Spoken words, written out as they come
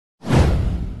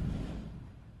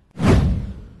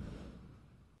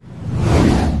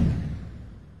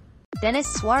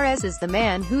Denis Suarez is the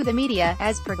man who the media,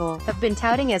 as per Goal, have been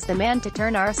touting as the man to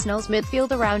turn Arsenal's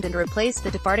midfield around and replace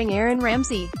the departing Aaron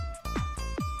Ramsey.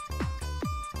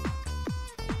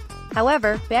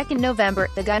 However, back in November,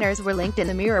 the Gunners were linked in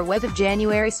the mirror web of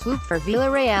January swoop for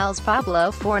Villarreal's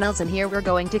Pablo Fornals, and here we're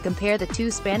going to compare the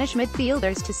two Spanish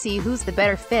midfielders to see who's the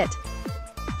better fit.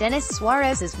 Denis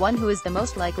Suarez is one who is the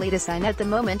most likely to sign at the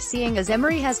moment, seeing as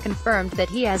Emery has confirmed that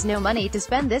he has no money to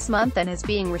spend this month and is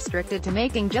being restricted to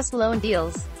making just loan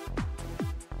deals.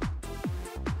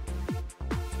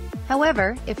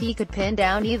 However, if he could pin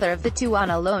down either of the two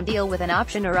on a loan deal with an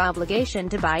option or obligation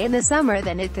to buy in the summer,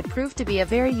 then it could prove to be a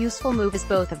very useful move, as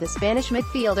both of the Spanish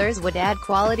midfielders would add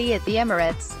quality at the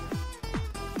Emirates.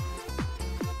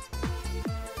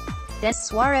 Denis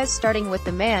Suarez. Starting with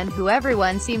the man who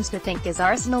everyone seems to think is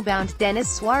Arsenal-bound, Denis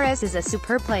Suarez is a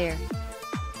superb player.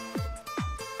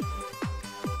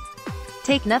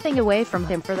 Take nothing away from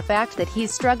him for the fact that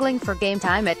he's struggling for game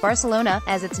time at Barcelona,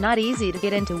 as it's not easy to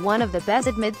get into one of the best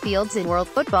midfields in world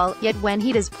football, yet when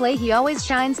he does play he always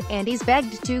shines, and he's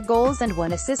bagged 2 goals and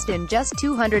 1 assist in just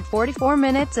 244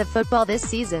 minutes of football this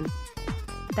season.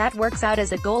 That works out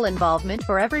as a goal involvement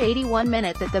for every 81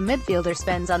 minute that the midfielder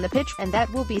spends on the pitch, and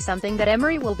that will be something that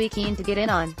Emery will be keen to get in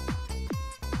on.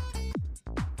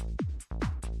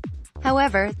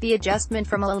 However, the adjustment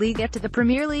from La Liga to the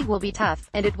Premier League will be tough,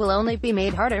 and it will only be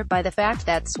made harder by the fact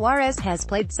that Suarez has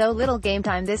played so little game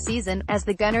time this season, as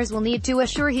the Gunners will need to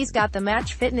assure he's got the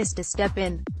match fitness to step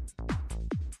in.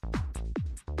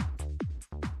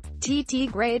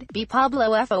 TT grade B. Pablo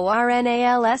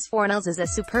Fornals. Fornals is a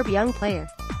superb young player.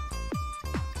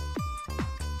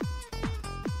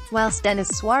 Whilst Denis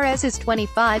Suarez is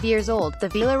 25 years old, the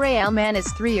Villarreal man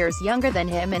is 3 years younger than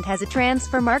him and has a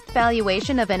transfer market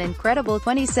valuation of an incredible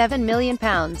 £27 million.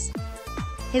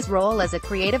 His role as a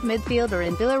creative midfielder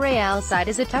in Villarreal's side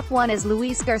is a tough one, as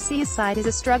Luis Garcia's side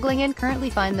is struggling and currently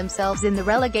find themselves in the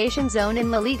relegation zone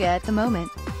in La Liga at the moment.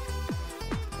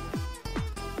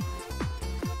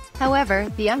 However,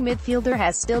 the young midfielder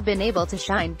has still been able to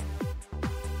shine.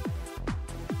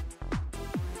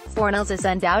 Fornals is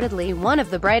undoubtedly one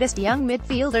of the brightest young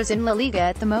midfielders in La Liga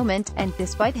at the moment, and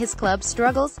despite his club's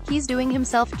struggles, he's doing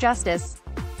himself justice.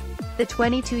 The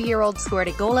 22-year-old scored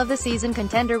a goal of the season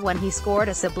contender when he scored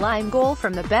a sublime goal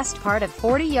from the best part of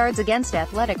 40 yards against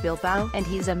Athletic Bilbao, and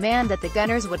he's a man that the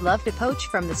Gunners would love to poach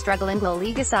from the struggling La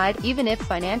Liga side, even if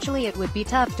financially it would be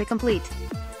tough to complete.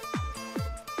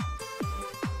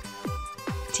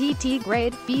 TT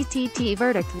grade BTT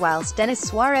verdict. Whilst Denis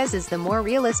Suarez is the more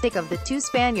realistic of the two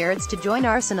Spaniards to join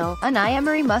Arsenal, Unai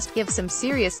Emery must give some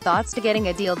serious thoughts to getting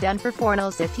a deal done for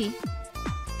Fornals if he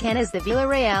can, as the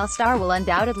Villarreal star will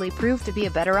undoubtedly prove to be a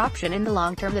better option in the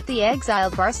long term than the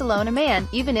exiled Barcelona man,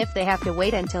 even if they have to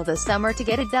wait until the summer to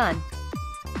get it done.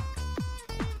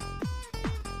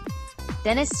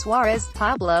 Denis Suarez,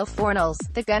 Pablo Fornals,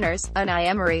 the Gunners, Unai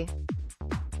Emery.